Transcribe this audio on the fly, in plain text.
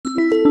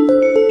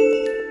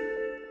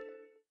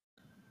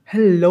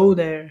Hello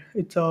there,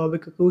 it's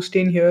Vic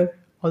Augustine here.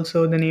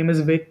 Also, the name is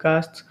Vic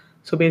Casts.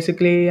 So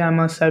basically, I'm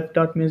a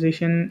self-taught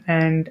musician,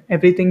 and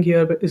everything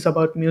here is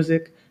about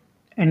music,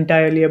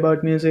 entirely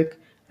about music.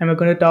 And we're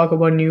going to talk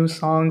about new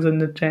songs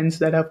and the trends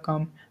that have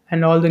come,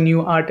 and all the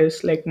new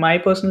artists. Like my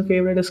personal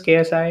favorite is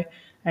KSI,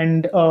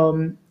 and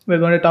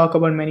we're going to talk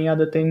about many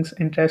other things,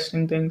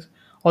 interesting things.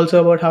 Also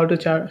about how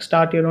to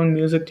start your own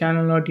music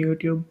channel on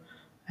YouTube,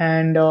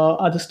 and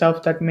other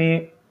stuff that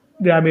may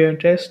grab your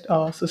interest.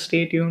 So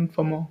stay tuned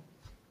for more.